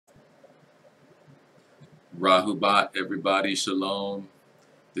Rahubat, everybody, shalom.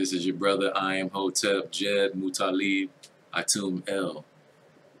 This is your brother, I am Hotep, Jed, Mutalib, Atum El.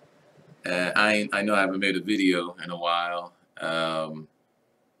 I know I haven't made a video in a while.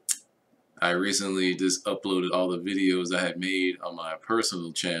 I recently just uploaded all the videos I had made on my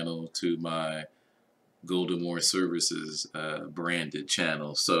personal channel to my Golden More Services branded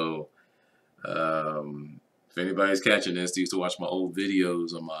channel. So if anybody's catching this, they used to watch my old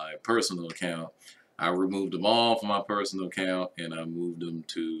videos on my personal account. I removed them all from my personal account and I moved them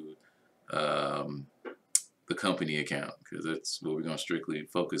to the company account because that's what we're going to strictly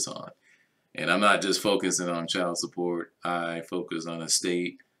focus on. And I'm not just focusing on child support. I focus on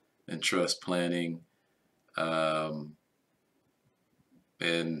estate and trust planning, and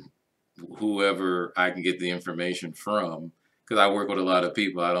whoever I can get the information from, because I work with a lot of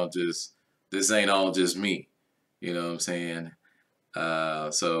people. I don't just, this ain't all just me. You know what I'm saying?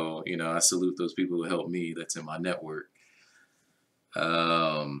 So, you know, I salute those people who help me that's in my network.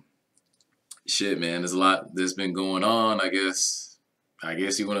 Shit, man, there's a lot that's been going on. I guess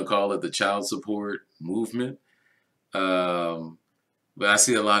you want to call it the child support movement. But I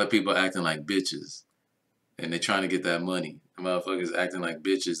see a lot of people acting like bitches and they're trying to get that money. The motherfuckers acting like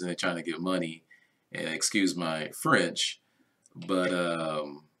bitches and they're trying to get money. And excuse my French, but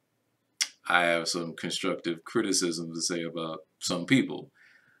I have some constructive criticism to say about some people.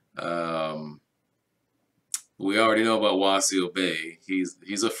 We already know about Wasil Bey.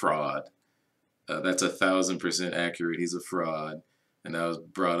 He's a fraud. That's 1,000% accurate. He's a fraud, and that was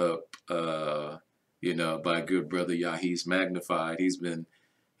brought up, you know, by good brother Yahis Magnified. He's been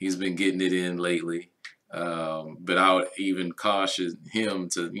getting it in lately, but I would even caution him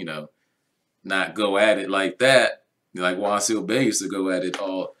to, you know, not go at it like that. Like Wasil Bey used to go at it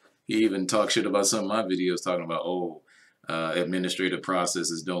all. He even talked shit about some of my videos talking about, administrative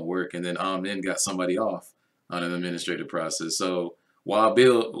processes don't work, and then Amin got somebody off on an administrative process. So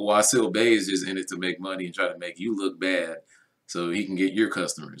Wasil Bey is just in it to make money and try to make you look bad so he can get your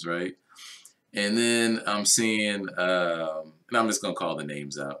customers, right? And then I'm seeing, and I'm just gonna call the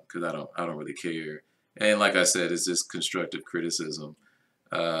names out because I don't really care. And like I said, it's just constructive criticism.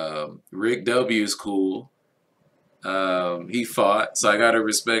 Rick W is cool. He fought, so I gotta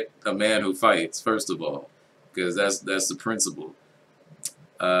respect a man who fights first of all, because that's the principle.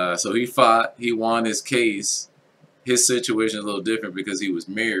 So he fought. He won his case. His situation is a little different because he was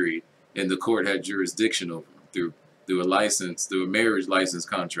married, and the court had jurisdiction over him through a marriage license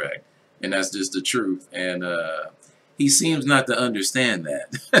contract, and that's just the truth. And he seems not to understand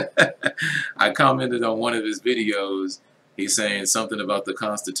that. I commented on one of his videos. He's saying something about the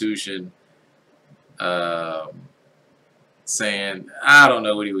Constitution, saying, I don't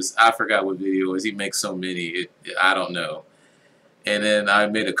know what he was. I forgot what video it was. He makes so many. I don't know. And then I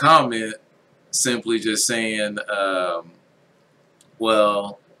made a comment simply just saying,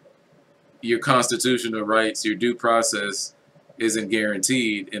 well, your constitutional rights, your due process isn't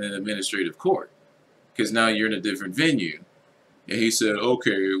guaranteed in an administrative court because now you're in a different venue. And he said,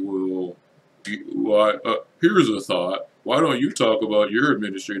 okay, well, here's a thought. Why don't you talk about your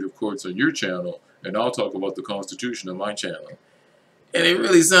administrative courts on your channel and I'll talk about the Constitution on my channel? And it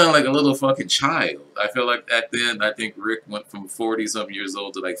really sounded like a little fucking child. I feel like at the end, I think Rick went from 40-something years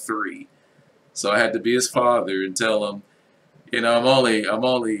old to like 3. So I had to be his father and tell him, you know, I'm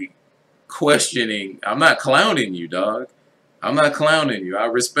only questioning. I'm not clowning you, dog. I'm not clowning you. I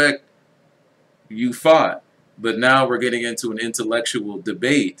respect you fought. But now we're getting into an intellectual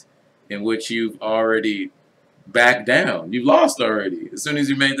debate in which you've already backed down. You lost already. As soon as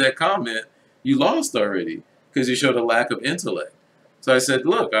you made that comment, you lost already because you showed a lack of intellect. So I said,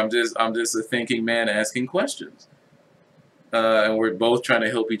 look, I'm just a thinking man asking questions. And we're both trying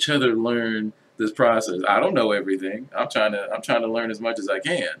to help each other learn this process. I don't know everything. I'm trying to learn as much as I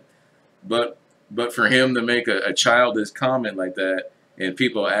can. But for him to make a childish comment like that and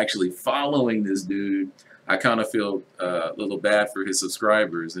people actually following this dude, I kind of feel a little bad for his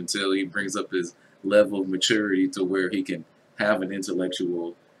subscribers until he brings up his level of maturity to where he can have an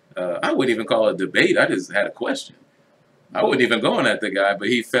intellectual, I wouldn't even call it a debate. I just had a question. I wasn't even going at the guy, but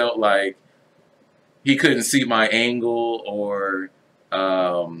he felt like he couldn't see my angle or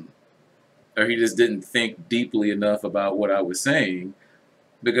he just didn't think deeply enough about what I was saying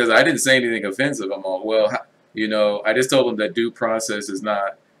because I didn't say anything offensive. I'm all, well, you know, I just told him that due process is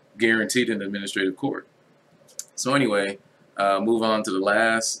not guaranteed in the administrative court. So anyway, move on to the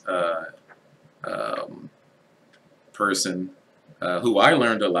last person who I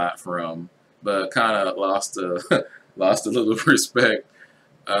learned a lot from, but kind of lost a little respect.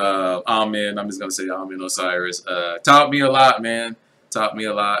 Amen. I'm just gonna say Amen Osiris. Taught me a lot, man. taught me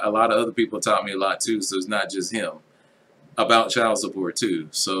a lot. A lot of other people taught me a lot too. So it's not just him about child support too.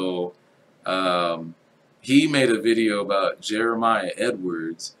 So he made a video about Jeremiah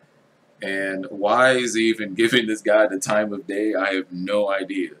Edwards, and why is he even giving this guy the time of day? I have no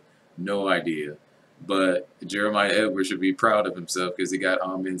idea, no idea. But Jeremiah Edwards should be proud of himself because he got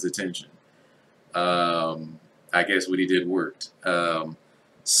Amin's attention. I guess what he did worked.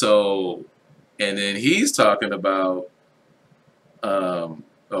 So, and then he's talking about, oh,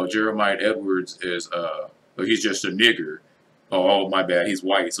 Jeremiah Edwards is, oh, he's just a nigger. Oh, my bad, he's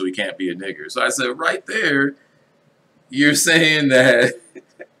white, so he can't be a nigger. So I said, right there, you're saying that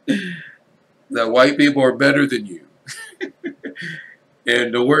that white people are better than you.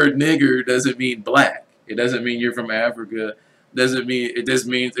 And the word nigger doesn't mean black. It doesn't mean you're from Africa. Doesn't mean, it just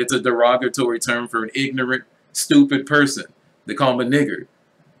means it's a derogatory term for an ignorant, stupid person. They call them a nigger.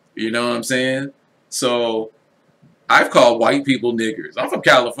 You know what I'm saying? So I've called white people niggers. I'm from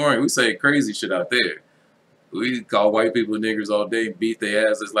California. We say crazy shit out there. We call white people niggers all day, beat their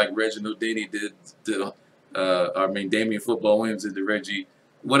asses like Reginald Denny did to, Damian Football Williams did to Reggie,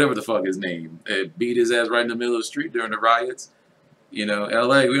 whatever the fuck his name. Beat his ass right in the middle of the street during the riots. You know,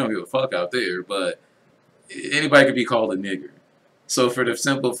 LA, we don't give a fuck out there, but anybody could be called a nigger. So for the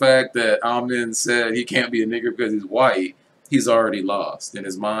simple fact that Amin said he can't be a nigger because he's white, he's already lost. In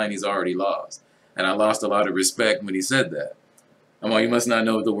his mind, he's already lost. And I lost a lot of respect when he said that. I'm like, you must not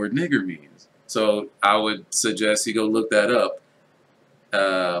know what the word nigger means. So I would suggest you go look that up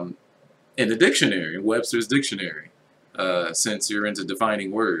in the dictionary, in Webster's dictionary, since you're into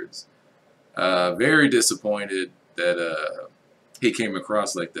defining words. Very disappointed that he came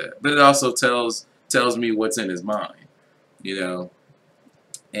across like that. But it also tells me what's in his mind, you know.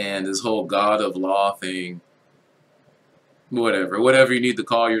 And this whole God of law thing, whatever you need to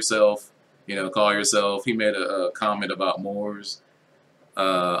call yourself, you know, call yourself. He made a comment about Moors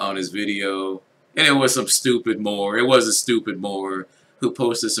on his video, and it was some stupid Moor. It was a stupid Moor who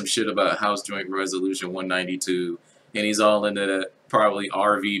posted some shit about House Joint Resolution 192, and he's all into that probably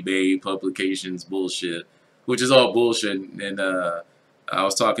RV Bay Publications bullshit, which is all bullshit. And I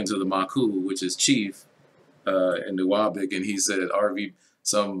was talking to the Maku, which is chief in Nuwabian, and he said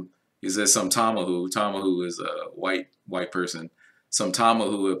some Tamahu. Tamahu is a white person. Some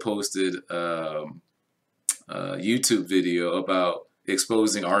Tamahu had posted a YouTube video about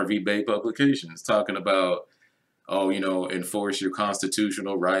exposing RV Bay Publications, talking about, oh, you know, enforce your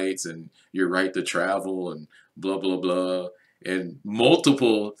constitutional rights and your right to travel and blah, blah, blah. And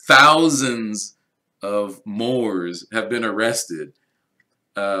multiple thousands of Moors have been arrested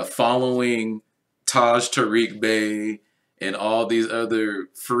following Taj Tariq Bey and all these other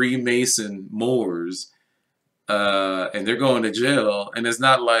Freemason Moors, and they're going to jail. And it's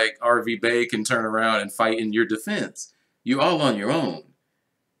not like RV Bay can turn around and fight in your defense. You're all on your own.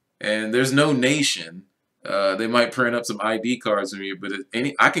 And there's no nation. They might print up some ID cards from you, but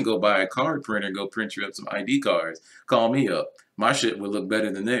I can go buy a card printer and go print you up some ID cards. Call me up. My shit would look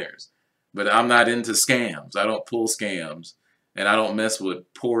better than theirs. But I'm not into scams. I don't pull scams. And I don't mess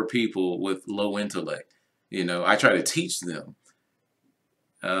with poor people with low intellect. You know, I try to teach them.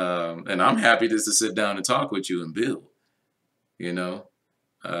 And I'm happy just to sit down and talk with you and build. You know,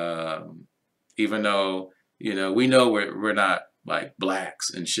 even though, you know, we know we're not like blacks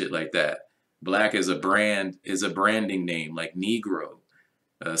and shit like that. Black is a branding name, like Negro,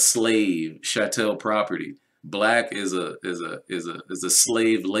 slave, chattel property. Black is a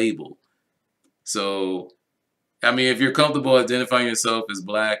slave label. So, I mean, if you're comfortable identifying yourself as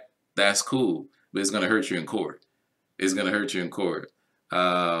black, that's cool, but it's gonna hurt you in court. It's gonna hurt you in court.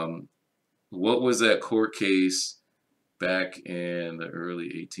 What was that court case back in the early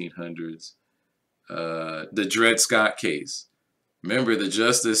 1800s? The Dred Scott case. Remember, the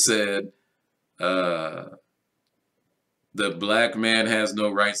justice said, the black man has no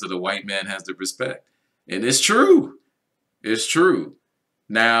rights that the white man has to respect. And it's true. It's true.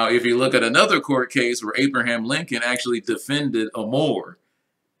 Now, if you look at another court case where Abraham Lincoln actually defended a Moor,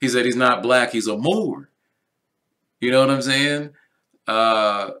 he said he's not black, he's a Moor. You know what I'm saying?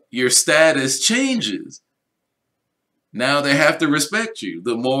 Your status changes. Now they have to respect you.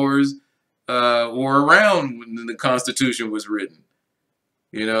 The Moors were around when the Constitution was written.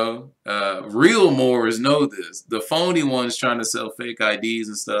 You know, real Moors know this. The phony ones trying to sell fake IDs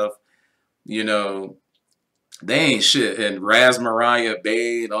and stuff, you know, they ain't shit. And Ras Mariah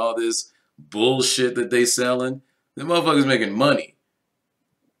Bay and all this bullshit that they selling, them motherfuckers making money.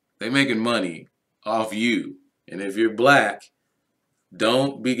 They making money off you. And if you're black,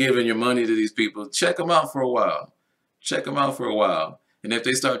 don't be giving your money to these people. Check them out for a while. Check them out for a while. And if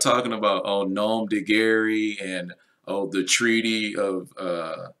they start talking about, oh, Noam DeGary and oh, the Treaty of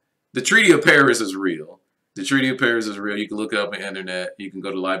Paris is real. The Treaty of Paris is real. You can look it up on the internet. You can go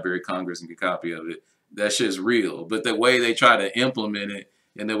to the Library of Congress and get a copy of it. That shit's real. But the way they try to implement it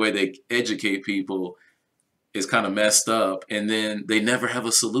and the way they educate people is kind of messed up. And then they never have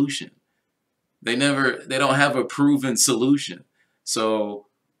a solution. They don't have a proven solution. So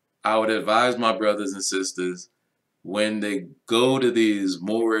I would advise my brothers and sisters, when they go to these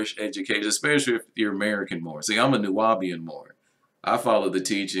Moorish education, especially if you're American Moor. See, I'm a Nuwabian Moor. I follow the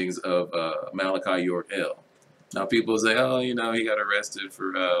teachings of Malachi York El. Now people say, oh, you know, he got arrested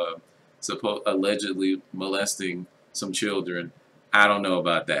for allegedly molesting some children. I don't know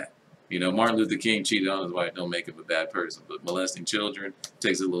about that. You know, Martin Luther King cheated on his wife, don't make him a bad person. But molesting children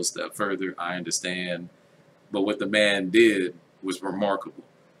takes it a little step further. I understand. But what the man did was remarkable.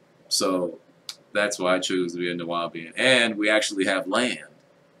 So that's why I chose to be a Nuwaubian. And we actually have land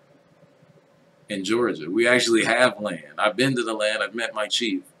in Georgia. We actually have land. I've been to the land. I've met my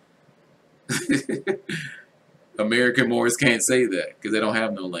chief. American Moors can't say that because they don't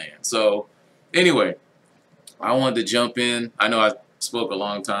have no land. So anyway, I wanted to jump in. I know I spoke a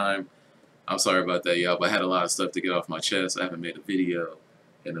long time. I'm sorry about that, y'all, but I had a lot of stuff to get off my chest. I haven't made a video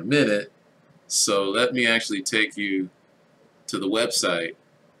in a minute. So let me actually take you to the website,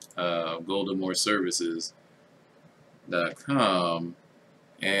 goldenmoreservices.com,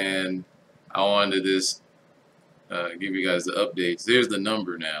 and I wanted to just give you guys the updates. There's the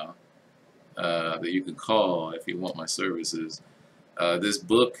number now that you can call if you want my services. This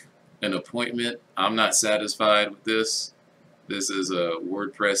book, an appointment, I'm not satisfied with this. This is a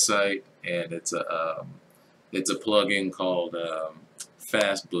WordPress site, and it's a plugin called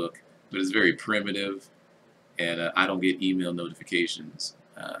Fastbook, but it's very primitive, and I don't get email notifications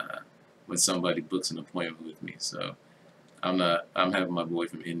when somebody books an appointment with me. So I'm having my boy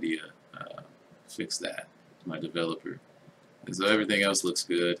from India fix that, my developer. And so everything else looks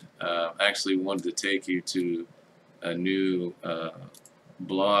good. I actually wanted to take you to a new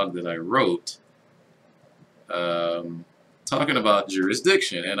blog that I wrote talking about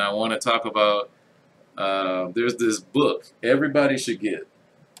jurisdiction, and I want to talk about there's this book everybody should get.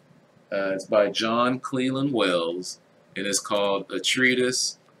 It's by John Cleland Wells, and it's called A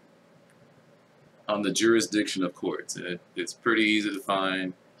Treatise on the Jurisdiction of Courts. And it's pretty easy to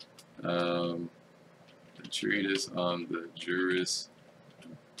find. A Treatise on the Jurisdiction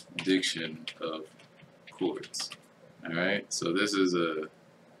of Courts. All right, so this is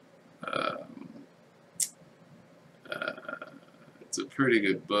it's a pretty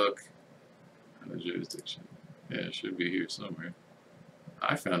good book on the jurisdiction. Yeah, it should be here somewhere.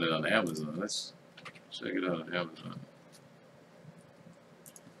 I found it on Amazon. Let's check it out on Amazon.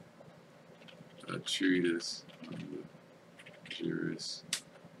 A Treatise on the Jurisdiction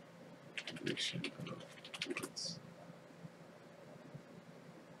of Courts.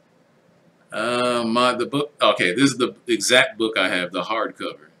 The book. Okay, this is the exact book I have, the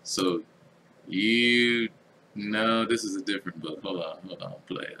hardcover. So no, this is a different book. Hold on,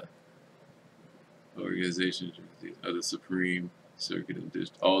 player. Organization of the Supreme Circuit of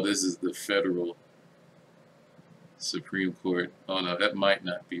District. Oh, this is the federal Supreme Court. Oh no, that might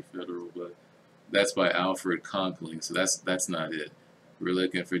not be federal, but that's by Alfred Conkling. So that's not it. We're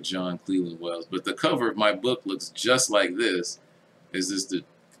looking for John Cleland Wells. But the cover of my book looks just like this. Is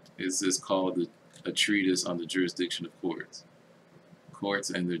this called A Treatise on the Jurisdiction of Courts? Courts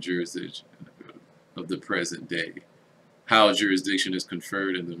and the jurisdiction of the present day. How jurisdiction is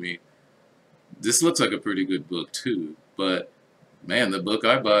conferred in the mean. This looks like a pretty good book too, but man, the book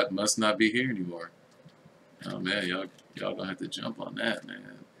I bought must not be here anymore. Oh man, y'all gonna have to jump on that,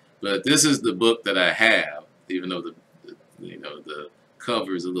 man. But this is the book that I have, even though the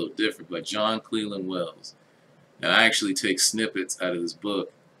cover is a little different, by John Cleland Wells. And I actually take snippets out of this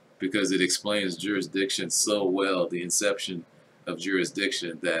book because it explains jurisdiction so well, the inception of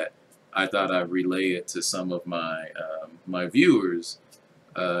jurisdiction, that I thought I'd relay it to some of my my viewers,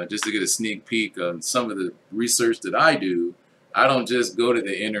 just to get a sneak peek on some of the research that I do. I don't just go to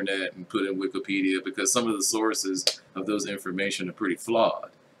the internet and put in Wikipedia, because some of the sources of those information are pretty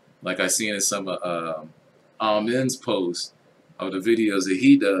flawed. Like I seen in some of Amin's posts of the videos that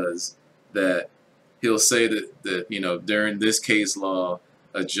he does, that he'll say that you know, during this case law,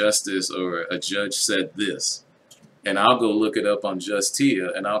 a justice or a judge said this. And I'll go look it up on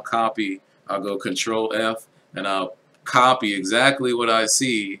Justia, and I'll go Control F, and I'll copy exactly what I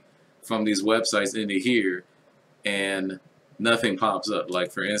see from these websites into here, and nothing pops up.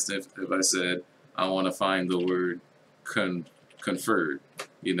 Like for instance, if I said I want to find the word conferred,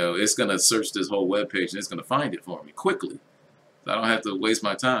 you know, it's going to search this whole web page and it's going to find it for me quickly. I don't have to waste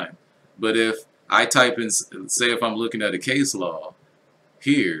my time. But if I type in, say if I'm looking at a case law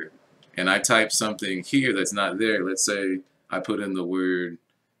here, and I type something here that's not there. Let's say I put in the word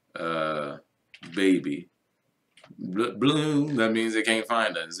baby. Bloom, that means it can't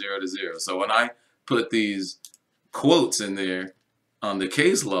find that, 0 to 0. So when I put these quotes in there on the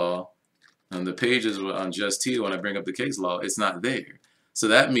case law, on the pages on Just T, when I bring up the case law, it's not there. So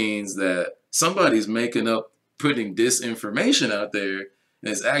that means that somebody's making up, putting disinformation out there,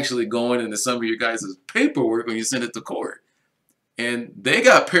 and it's actually going into some of your guys' paperwork when you send it to court. And they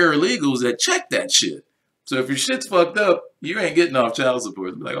got paralegals that check that shit. So if your shit's fucked up, you ain't getting off child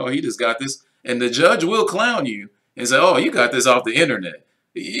support. Like, oh, he just got this. And the judge will clown you and say, oh, you got this off the internet.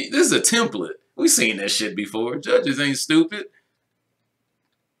 This is a template. We've seen this shit before. Judges ain't stupid.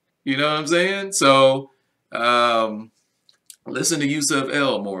 You know what I'm saying? So listen to Yusuf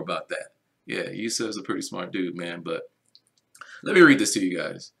L more about that. Yeah, Yusuf's a pretty smart dude, man. But let me read this to you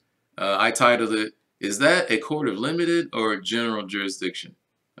guys. I titled it, "Is that a court of limited or general jurisdiction?"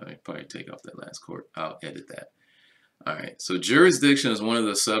 I probably take off that last court. I'll edit that. All right. So jurisdiction is one of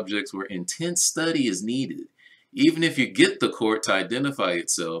the subjects where intense study is needed. Even if you get the court to identify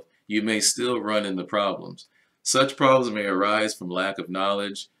itself, you may still run into problems. Such problems may arise from lack of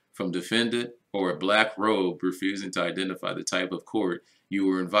knowledge from defendant or a black robe refusing to identify the type of court you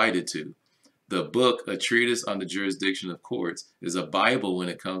were invited to. The book, A Treatise on the Jurisdiction of Courts, is a Bible when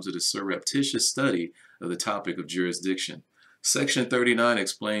it comes to the surreptitious study of the topic of jurisdiction. Section 39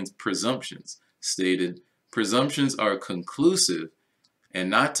 explains presumptions, stated, "Presumptions are conclusive and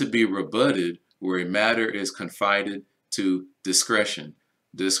not to be rebutted where a matter is confided to discretion."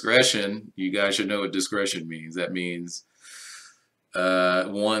 Discretion, you guys should know what discretion means. That means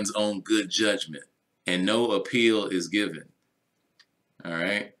one's own good judgment, and no appeal is given. All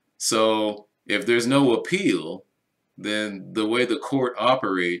right? So if there's no appeal, then the way the court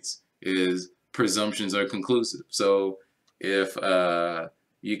operates is presumptions are conclusive. So if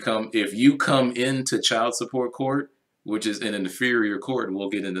you come into child support court, which is in an inferior court, and we'll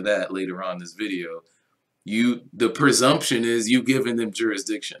get into that later on in this video, the presumption is you giving them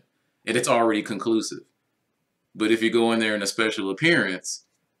jurisdiction, and it's already conclusive. But if you go in there in a special appearance,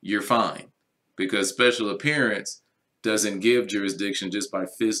 you're fine, because special appearance doesn't give jurisdiction just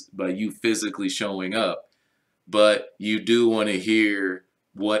by you physically showing up, but you do want to hear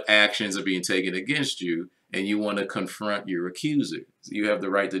what actions are being taken against you, and you want to confront your accuser. You have the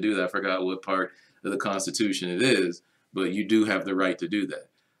right to do that. I forgot what part of the Constitution it is, but you do have the right to do that.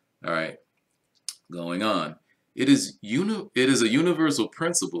 All right, going on. It is a universal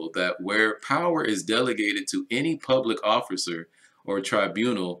principle that where power is delegated to any public officer or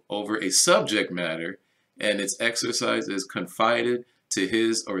tribunal over a subject matter and its exercise is confided to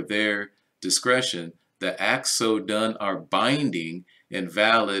his or their discretion, the acts so done are binding and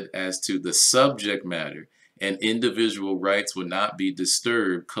valid as to the subject matter, and individual rights will not be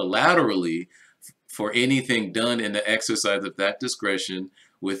disturbed collaterally for anything done in the exercise of that discretion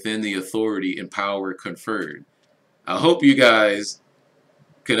within the authority and power conferred. I hope you guys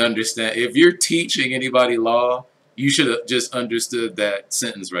can understand. If you're teaching anybody law, you should have just understood that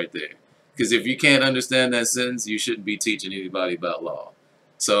sentence right there. Because if you can't understand that sentence, you shouldn't be teaching anybody about law.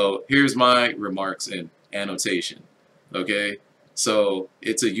 So here's my remarks and annotation. Okay? So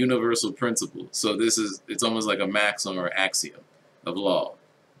it's a universal principle. So it's almost like a maxim or axiom of law,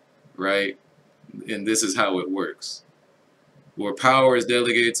 right? And this is how it works. Where power is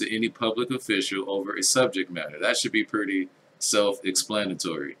delegated to any public official over a subject matter. That should be pretty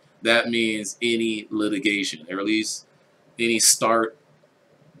self-explanatory. That means any litigation, or at least any start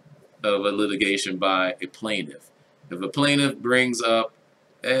of a litigation by a plaintiff. If a plaintiff brings up,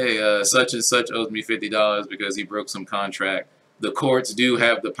 hey, such and such owes me $50 because he broke some contract, the courts do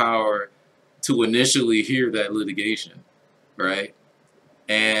have the power to initially hear that litigation, right?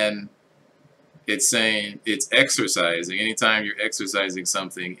 And it's saying it's exercising. Anytime you're exercising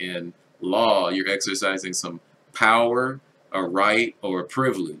something in law, you're exercising some power, a right, or a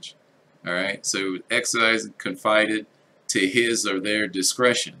privilege. All right? So exercising confided to his or their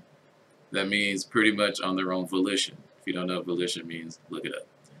discretion. That means pretty much on their own volition. If you don't know what volition means, look it up.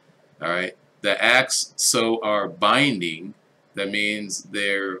 All right? The acts so are binding. That means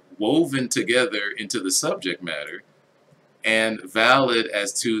they're woven together into the subject matter and valid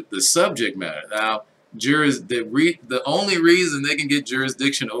as to the subject matter. Now, the only reason they can get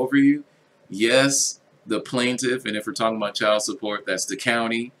jurisdiction over you, yes, the plaintiff, and if we're talking about child support, that's the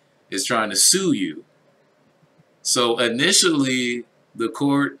county, is trying to sue you. So initially, the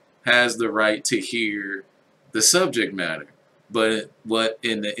court has the right to hear the subject matter. But what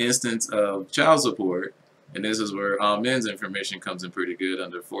in the instance of child support, and this is where Amen's information comes in pretty good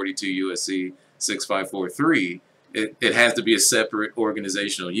under 42 USC 6543, it has to be a separate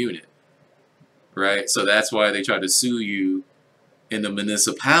organizational unit, right? So that's why they try to sue you in the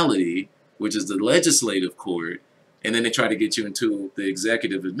municipality, which is the legislative court, and then they try to get you into the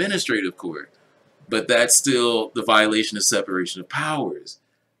executive administrative court. But that's still the violation of separation of powers,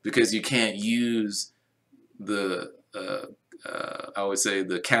 because you can't use the I would say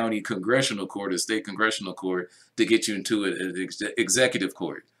the county congressional court or state congressional court to get you into an executive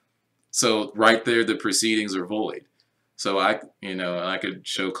court. So right there, the proceedings are void. So I could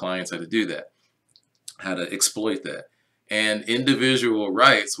show clients how to do that, how to exploit that. And individual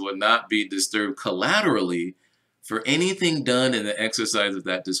rights will not be disturbed collaterally for anything done in the exercise of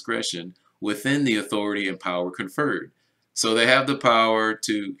that discretion within the authority and power conferred. So they have the power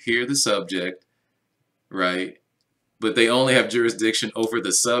to hear the subject, right? But they only have jurisdiction over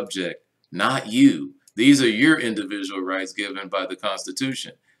the subject, not you. These are your individual rights given by the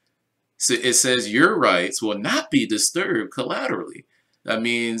Constitution. So it says your rights will not be disturbed collaterally. That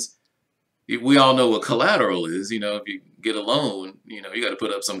means we all know what collateral is. If you get a loan, you got to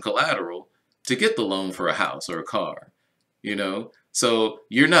put up some collateral to get the loan for a house or a car. So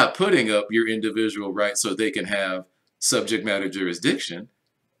you're not putting up your individual rights so they can have subject matter jurisdiction.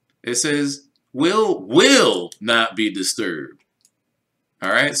 It says will not be disturbed. All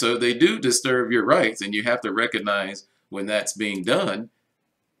right, so they do disturb your rights, and you have to recognize when that's being done,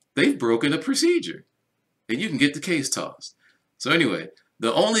 they've broken a procedure, and you can get the case tossed. So anyway,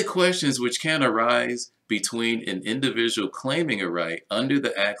 the only questions which can arise between an individual claiming a right under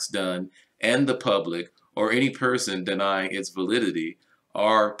the acts done and the public or any person denying its validity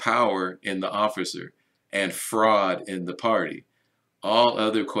are power in the officer and fraud in the party. All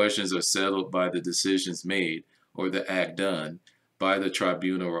other questions are settled by the decisions made or the act done by the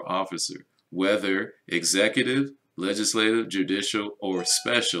tribunal or officer, whether executive, legislative, judicial, or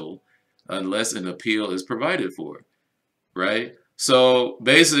special, unless an appeal is provided for, right? So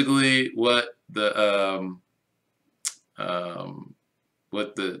basically what I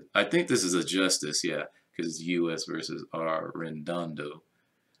think this is a justice, yeah, because it's U.S. versus R. Rendondo.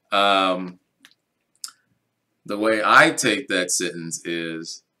 The way I take that sentence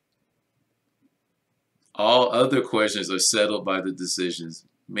is all other questions are settled by the decisions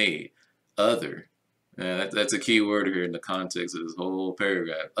made. Other. And that's a key word here in the context of this whole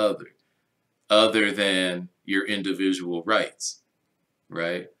paragraph. Other. Other than your individual rights,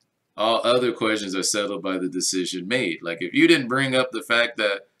 right? All other questions are settled by the decision made. Like if you didn't bring up the fact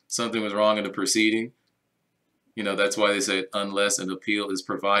that something was wrong in the proceeding, that's why they say unless an appeal is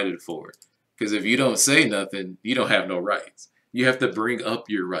provided for. Because if you don't say nothing, you don't have no rights. You have to bring up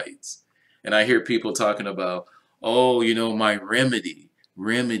your rights. And I hear people talking about, oh, my remedy.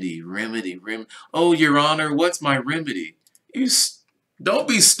 Oh, Your Honor, what's my remedy? Don't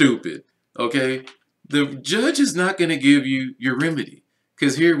be stupid, okay? The judge is not going to give you your remedy.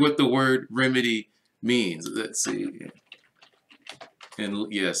 Because here's what the word remedy means. Let's see. In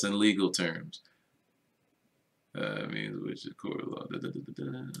legal terms. Means which is court law.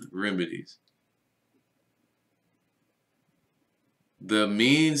 Remedies. The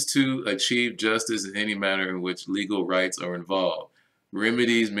means to achieve justice in any manner in which legal rights are involved.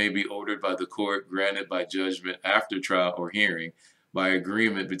 Remedies may be ordered by the court, granted by judgment after trial or hearing, by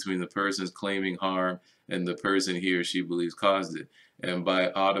agreement between the persons claiming harm and the person he or she believes caused it, and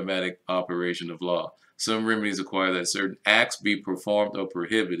by automatic operation of law. Some remedies require that certain acts be performed or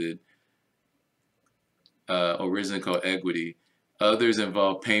prohibited, originally called equity. Others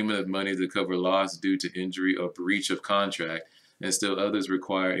involve payment of money to cover loss due to injury or breach of contract, and still others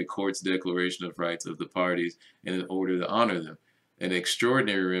require a court's declaration of rights of the parties in order to honor them. An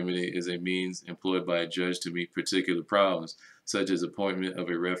extraordinary remedy is a means employed by a judge to meet particular problems, such as appointment of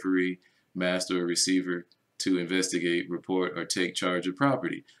a referee, master, or receiver to investigate, report, or take charge of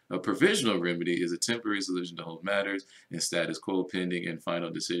property. A provisional remedy is a temporary solution to hold matters in status quo pending and final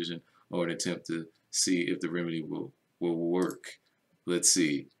decision, or an attempt to see if the remedy will work. Let's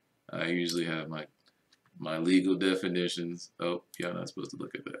see. I usually have my legal definitions. Oh, y'all not supposed to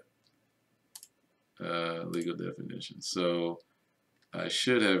look at that. Legal definitions. So I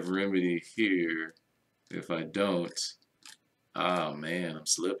should have remedy here. If I don't, oh man, I'm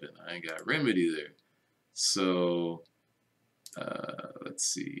slipping. I ain't got remedy there. So let's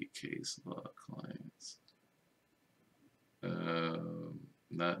see, case law clients.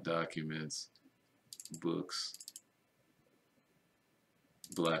 Not documents, books.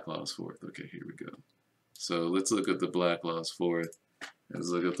 Black Laws Fourth. Okay, here we go. So let's look at the Black Laws Fourth. Let's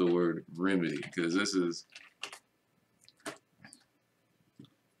look at the word remedy, because this is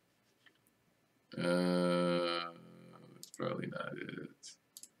it's probably not it.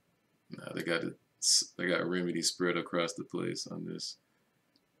 They got remedy spread across the place on this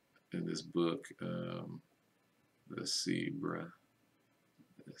in this book. Let's see, bruh.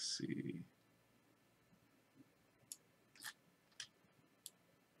 Let's see.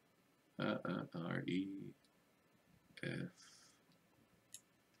 REF.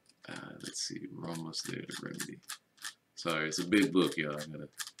 Let's see. We're almost there. The remedy. Sorry, it's a big book, y'all. I gotta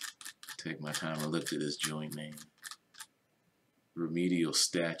take my time and look at this joint name. Remedial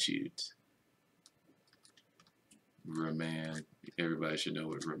statute. Remand. Everybody should know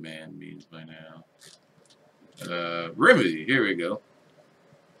what remand means by now. Remedy. Here we go.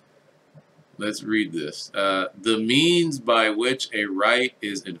 Let's read this. The means by which a right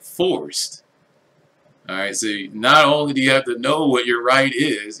is enforced. All right, so not only do you have to know what your right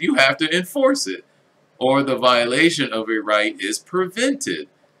is, you have to enforce it. Or the violation of a right is prevented,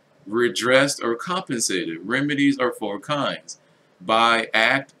 redressed, or compensated. Remedies are four kinds. By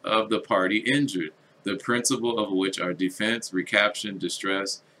act of the party injured, the principle of which are defense, recaption,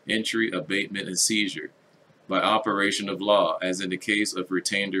 distress, entry, abatement, and seizure. By operation of law, as in the case of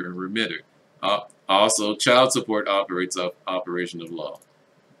retainder and remitter. Also, child support operates off operation of law,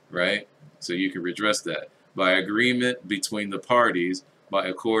 right? So you can redress that. By agreement between the parties, by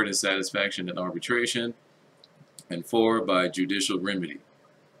accord and satisfaction and arbitration, and 4, by judicial remedy.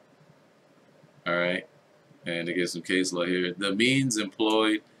 All right, and to get some case law here, the means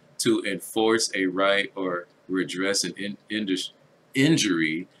employed to enforce a right or redress an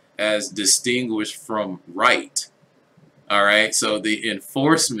injury as distinguished from right. All right, so the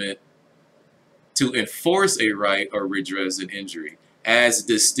enforcement to enforce a right or redress an injury as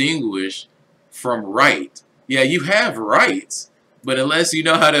distinguished from right. Yeah, you have rights, but unless you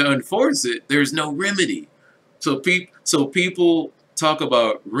know how to enforce it, there's no remedy. So people talk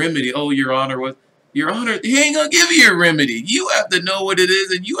about remedy. Oh, Your Honor, what? Your Honor, he ain't gonna give you a remedy. You have to know what it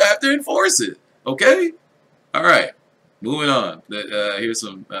is, and you have to enforce it. Okay? All right. Moving on. Here's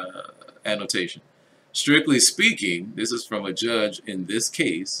some annotation. Strictly speaking, this is from a judge in this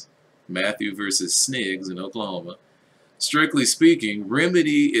case, Matthew versus Sniggs in Oklahoma. Strictly speaking,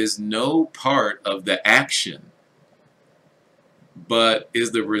 remedy is no part of the action, but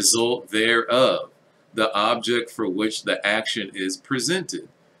is the result thereof, the object for which the action is presented,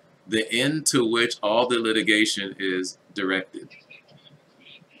 the end to which all the litigation is directed.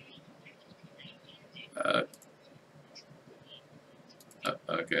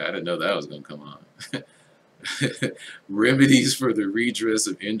 Okay, I didn't know that was going to come on. Remedies for the redress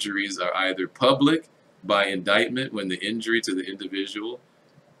of injuries are either public, by indictment when the injury to the individual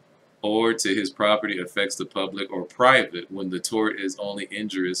or to his property affects the public, or private when the tort is only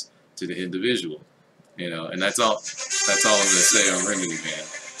injurious to the individual. You know, and that's all I'm going to say on remedy, man.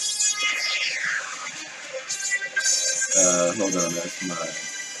 Hold on,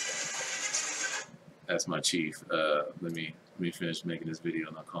 that's my chief. Let me finish making this video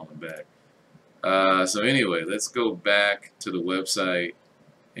and I'll call him back. So anyway, let's go back to the website,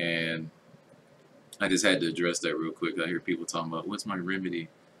 and I just had to address that real quick. I hear people talking about, what's my remedy?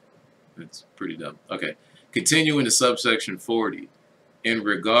 It's pretty dumb. Okay. Continuing to subsection 40. In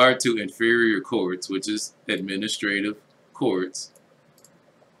regard to inferior courts, which is administrative courts,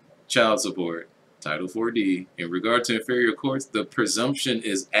 child support, Title 4D. In regard to inferior courts, the presumption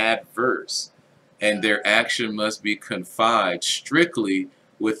is adverse, and their action must be confined strictly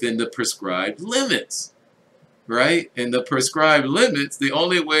within the prescribed limits. Right? In the prescribed limits, the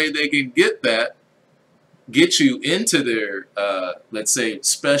only way they can get you into their, let's say,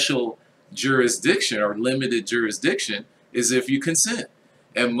 special jurisdiction or limited jurisdiction is if you consent,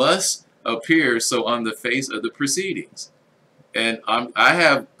 and must appear so on the face of the proceedings. And I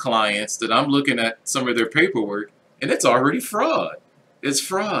have clients that I'm looking at some of their paperwork, and it's already fraud. It's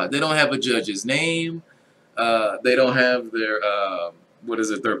fraud. They don't have a judge's name. They don't have their,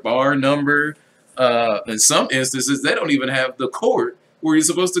 their bar number. In some instances, they don't even have the court where you're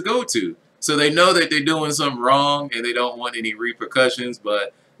supposed to go to. So they know that they're doing something wrong, and they don't want any repercussions,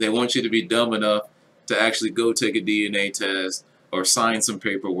 but they want you to be dumb enough to actually go take a DNA test or sign some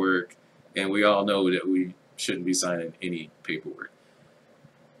paperwork. And we all know that we shouldn't be signing any paperwork.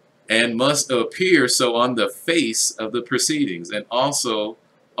 And must appear so on the face of the proceedings, and also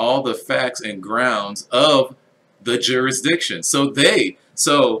all the facts and grounds of the jurisdiction. So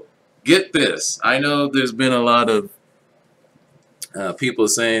get this. I know there's been a lot of people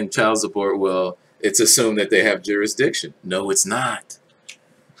saying child support, well, it's assumed that they have jurisdiction. No, it's not.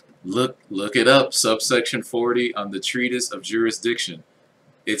 Look it up, subsection 40 on the Treatise of Jurisdiction.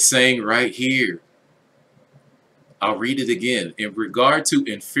 It's saying right here, I'll read it again. In regard to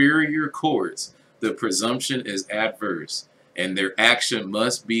inferior courts, the presumption is adverse, and their action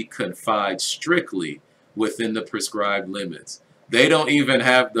must be confined strictly within the prescribed limits. They don't even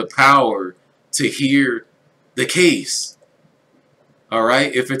have the power to hear the case. All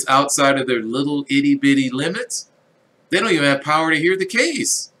right? If it's outside of their little itty bitty limits, they don't even have power to hear the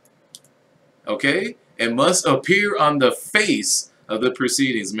case. Okay? And must appear on the face of the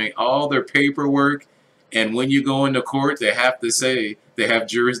proceedings, make all their paperwork, and when you go into court, they have to say they have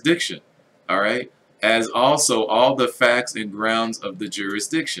jurisdiction. All right? As also all the facts and grounds of the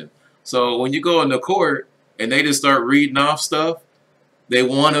jurisdiction. So when you go into court and they just start reading off stuff, they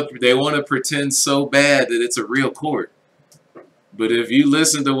want to pretend so bad that it's a real court. But if you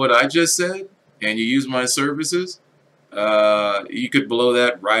listen to what I just said and you use my services, you could blow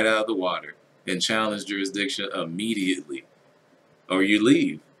that right out of the water and challenge jurisdiction immediately, or you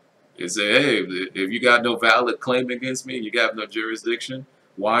leave and say, hey, if you got no valid claim against me, you got no jurisdiction,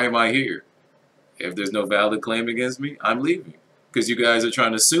 why am I here? If there's no valid claim against me, I'm leaving, because you guys are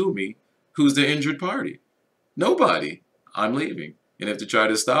trying to sue me. Who's the injured party? Nobody. I'm leaving. And if they try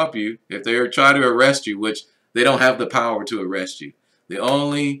to stop you, if they try to arrest you, which they don't have the power to arrest you, the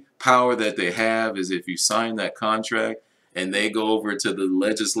only power that they have is if you sign that contract and they go over to the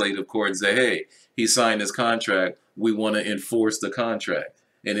legislative court and say, hey, he signed this contract, we want to enforce the contract.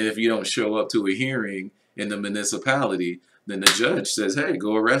 And if you don't show up to a hearing in the municipality, then the judge says, hey,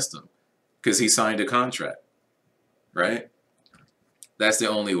 go arrest him because he signed a contract, right? That's the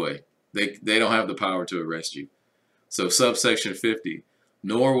only way. They don't have the power to arrest you. So subsection 50,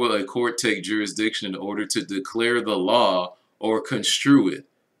 nor will a court take jurisdiction in order to declare the law or construe it.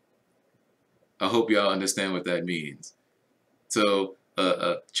 I hope y'all understand what that means. So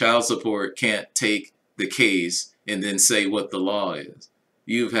child support can't take the case and then say what the law is.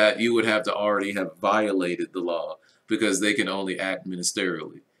 You would have to already have violated the law, because they can only act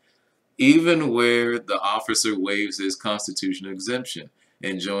ministerially. Even where the officer waives his constitutional exemption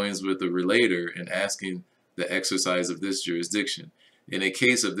and joins with the relator in asking the exercise of this jurisdiction. In a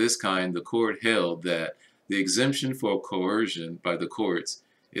case of this kind, the court held that the exemption for coercion by the courts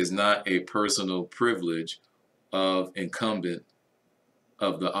is not a personal privilege of incumbent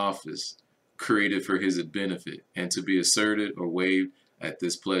of the office created for his benefit, and to be asserted or waived at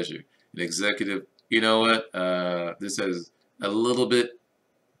this pleasure. An executive, you know what, this has a little bit,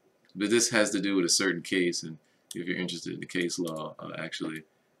 but this has to do with a certain case, and if you're interested in the case law, actually,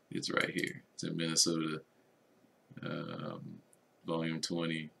 it's right here. It's in Minnesota, volume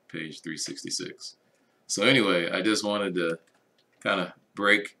 20, page 366. So anyway, I just wanted to kind of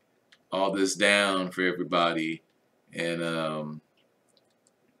break all this down for everybody, and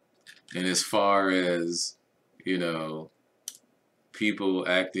as far as, you know, people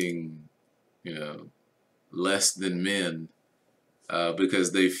acting, you know, less than men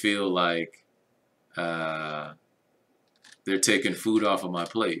because they feel like they're taking food off of my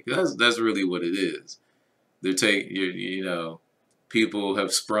plate. That's really what it is. They're you know, people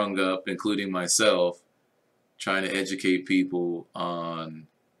have sprung up, including myself, trying to educate people on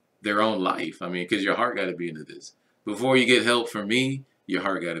their own life. I mean, because your heart got to be into this. Before you get help from me, your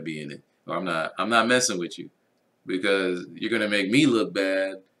heart got to be in it. Or I'm not messing with you, because you're gonna make me look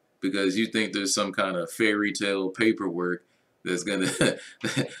bad because you think there's some kind of fairy tale paperwork that's gonna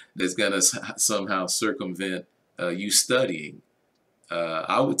somehow circumvent you studying.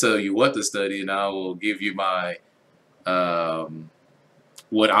 I will tell you what to study, and I will give you my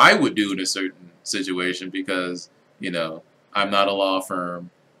what I would do in a certain situation, because, you know, I'm not a law firm.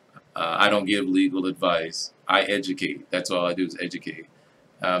 I don't give legal advice. I educate. That's all I do, is educate.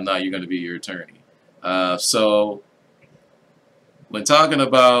 I'm not going to be your attorney. So when talking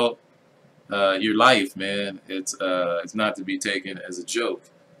about your life, man, it's not to be taken as a joke.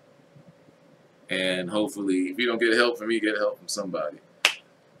 And hopefully, if you don't get help from me, get help from somebody.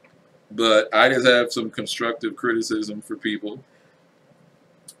 But I just have some constructive criticism for people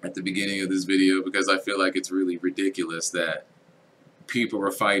at the beginning of this video, because I feel like it's really ridiculous that people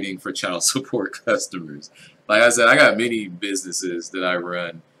are fighting for child support customers. Like I said, I got many businesses that I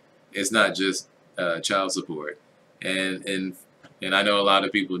run. It's not just child support, and I know a lot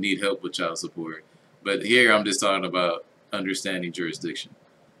of people need help with child support, but here I'm just talking about understanding jurisdiction.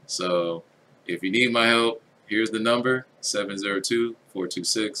 So if you need my help, here's the number: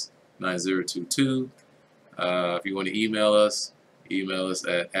 702-426-9022. If you want to email us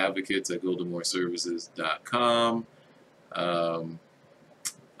at advocates@goldemoreservices.com.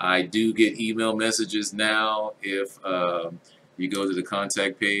 I do get email messages now if you go to the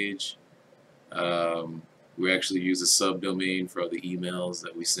contact page. We actually use a subdomain for all the emails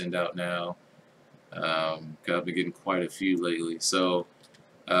that we send out now. I've been getting quite a few lately. So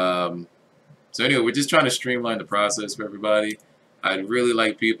So anyway, we're just trying to streamline the process for everybody. I'd really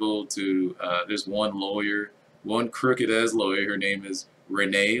like people to, there's one lawyer, one crooked ass lawyer, her name is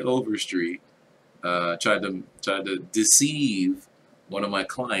Renee Overstreet, tried to deceive one of my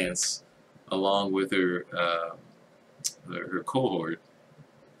clients along with her cohort.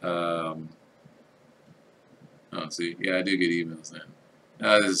 Oh, see, yeah, I do get emails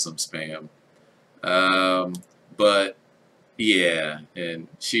now. This is some spam. But yeah, and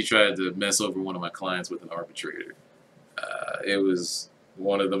she tried to mess over one of my clients with an arbitrator. It was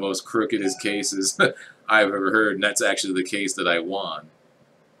one of the most crookedest cases I've ever heard, and that's actually the case that I won.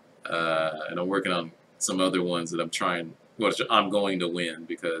 And I'm working on some other ones that I'm going to win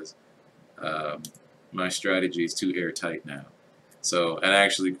because my strategy is too airtight now. So, and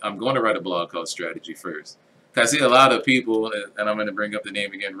actually, I'm going to write a blog called Strategy First. I see a lot of people, and I'm going to bring up the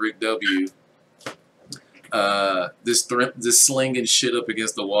name again, Rick W. This slinging shit up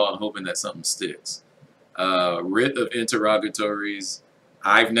against the wall and hoping that something sticks. Writ of interrogatories.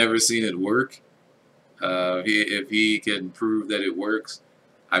 I've never seen it work. If he can prove that it works,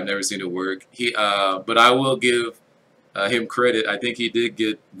 I've never seen it work. But I will give him credit. I think he did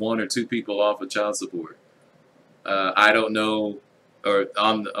get 1 or 2 people off of child support. I don't know, or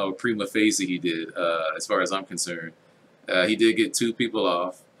on prima facie he did. As far as I'm concerned, he did get 2 people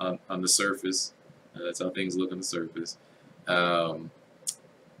off on the surface. That's how things look on the surface.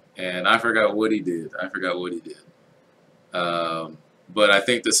 And I forgot what he did. But I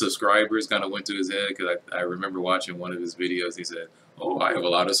think the subscribers kind of went to his head because I remember watching one of his videos. He said, "Oh, I have a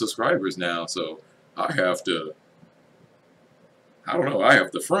lot of subscribers now, so I have to, I don't know, I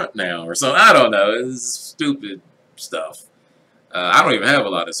have the front now or something." I don't know. It's stupid stuff. I don't even have a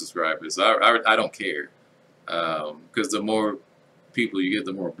lot of subscribers. So I don't care because the more people you get,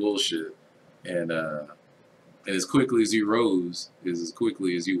 the more bullshit. And as quickly as you rose is as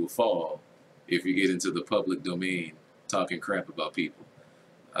quickly as you will fall if you get into the public domain talking crap about people.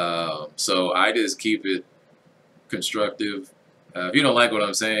 So I just keep it constructive. If you don't like what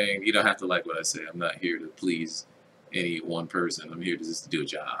I'm saying, you don't have to like what I say. I'm not here to please any one person. I'm here to just do a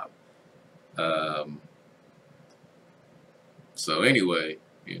job. So anyway,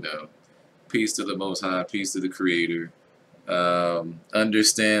 peace to the Most High, peace to the Creator.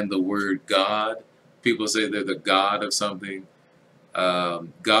 Understand the word God. People say they're the God of something.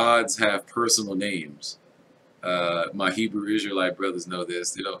 Gods have personal names. My Hebrew Israelite brothers know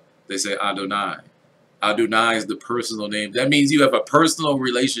this. They say Adonai. Adonai is the personal name. That means you have a personal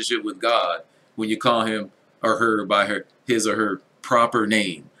relationship with God when you call him or her by his or her proper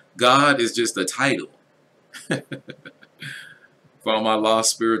name. God is just a title. For all my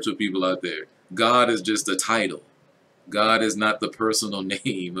lost spiritual people out there, God is just a title. God is not the personal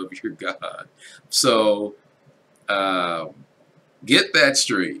name of your God. So get that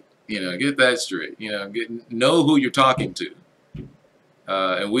straight. Get that straight. Know who you're talking to.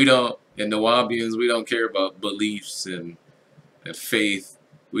 And we don't, in Nuwabians, we don't care about beliefs and faith.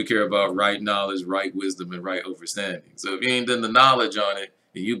 We care about right knowledge, right wisdom, and right understanding. So if you ain't done the knowledge on it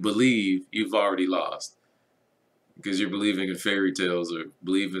and you believe, you've already lost. Because you're believing in fairy tales or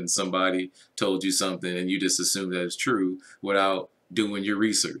believing somebody told you something and you just assume that it's true without doing your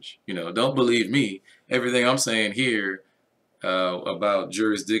research. Don't believe me. Everything I'm saying here about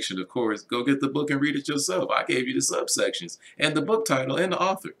jurisdiction, of course, go get the book and read it yourself. I gave you the subsections and the book title and the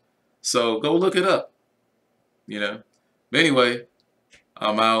author. So go look it up. But anyway,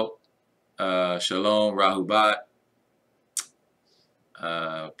 I'm out. Shalom, Rahubat.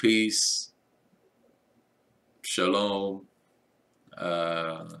 Peace. Shalom,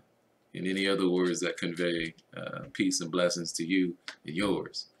 and any other words that convey peace and blessings to you and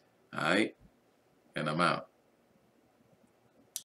yours. All right? And I'm out.